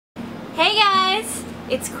Hey guys,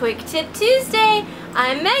 it's Quick Tip Tuesday.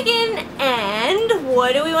 I'm Megan, and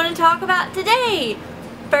what do we want to talk about today?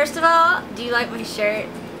 First of all, do you like my shirt?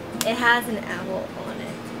 It has an owl on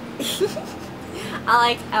it. I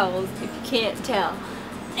like owls, if you can't tell.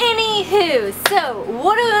 Anywho, so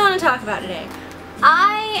what do we want to talk about today?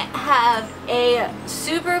 I have a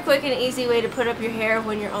super quick and easy way to put up your hair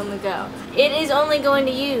when you're on the go. It is only going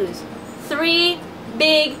to use 3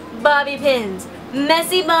 big bobby pins.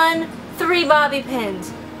 Messy bun, 3 bobby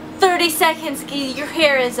pins. 30 seconds, your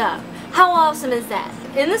hair is up. How awesome is that?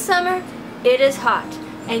 In the summer, it is hot,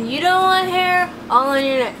 and you don't want hair all on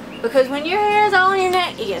your neck, because when your hair is all on your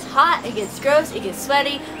neck, it gets hot, it gets gross, it gets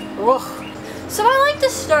sweaty. Ugh. So I like to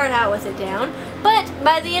start out with it down, but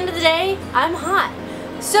by the end of the day, I'm hot.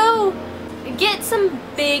 So get some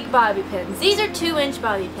big bobby pins. These are 2-inch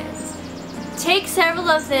bobby pins. Take several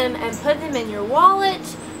of them and put them in your wallet,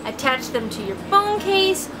 attach them to your phone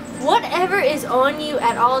case, whatever is on you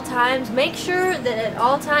at all times. Make sure that at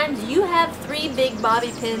all times you have 3 big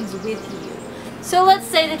bobby pins with you. So let's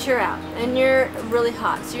say that you're out and you're really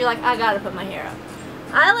hot, so you're like, I gotta put my hair up.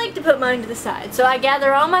 I like to put mine to the side, so I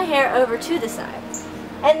gather all my hair over to the side.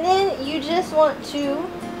 And then you just want to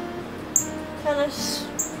kind of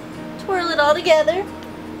twirl it all together,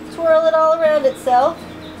 twirl it all around itself,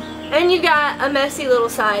 and you got a messy little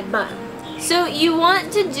side bun. So you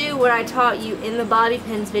want to do what I taught you in the bobby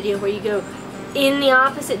pins video, where you go in the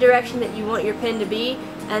opposite direction that you want your pin to be,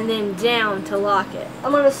 and then down to lock it.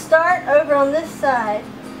 I'm going to start over on this side,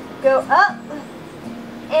 go up,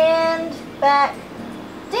 and back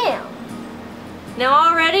down. Now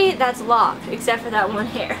already that's locked, except for that one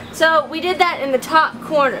hair. So we did that in the top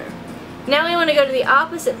corner. Now we want to go to the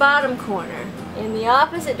opposite bottom corner, in the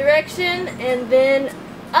opposite direction, and then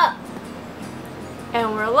up.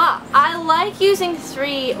 And we're locked. I like using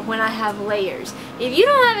 3 when I have layers. If you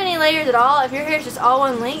don't have any layers at all, if your hair is just all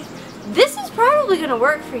one length, this is probably going to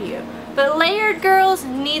work for you. But layered girls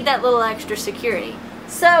need that little extra security.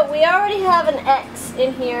 So we already have an X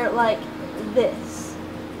in here like this.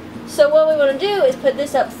 So what we want to do is put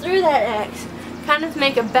this up through that X, kind of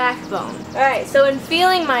make a backbone. Alright, so in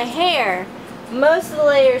feeling my hair, most of the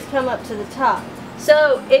layers come up to the top.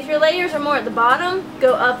 So if your layers are more at the bottom,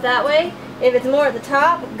 go up that way. If it's more at the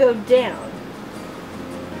top, go down.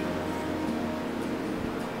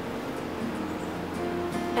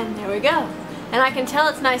 And there we go. And I can tell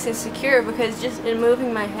it's nice and secure because just in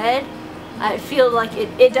moving my head, I feel like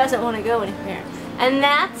it doesn't want to go anywhere. And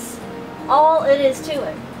that's all it is to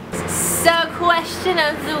it. So, question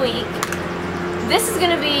of the week. This is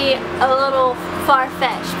going to be a little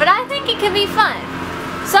far-fetched, but I think it could be fun.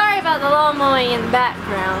 Sorry about the lawn mowing in the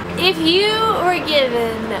background. If you were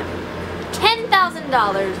given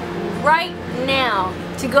 $10,000 right now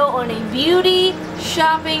to go on a beauty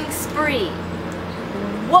shopping spree,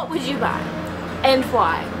 what would you buy and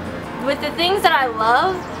why? With the things that I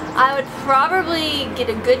love, I would probably get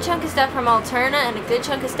a good chunk of stuff from Alterna and a good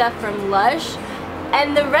chunk of stuff from Lush.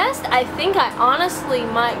 And the rest, I think I honestly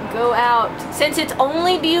might go out, since it's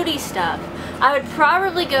only beauty stuff, I would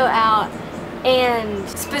probably go out and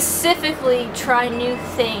specifically try new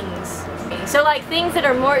things. So like things that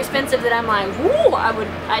are more expensive that I'm like, ooh,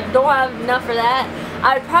 I don't have enough for that.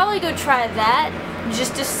 I would probably go try that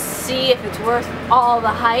just to see if it's worth all the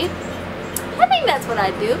hype. I think that's what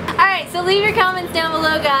I'd do. Alright, so leave your comments down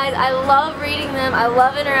below, guys. I love reading them. I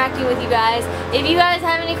love interacting with you guys. If you guys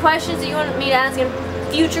have any questions that you want me to ask in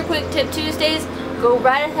future Quick Tip Tuesdays, go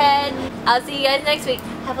right ahead. I'll see you guys next week.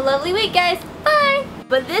 Have a lovely week, guys. Bye!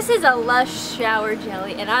 But this is a Lush shower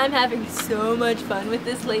jelly, and I'm having so much fun with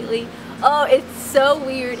this lately. Oh, it's so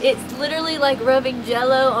weird. It's literally like rubbing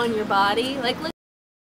Jello on your body. Like, look.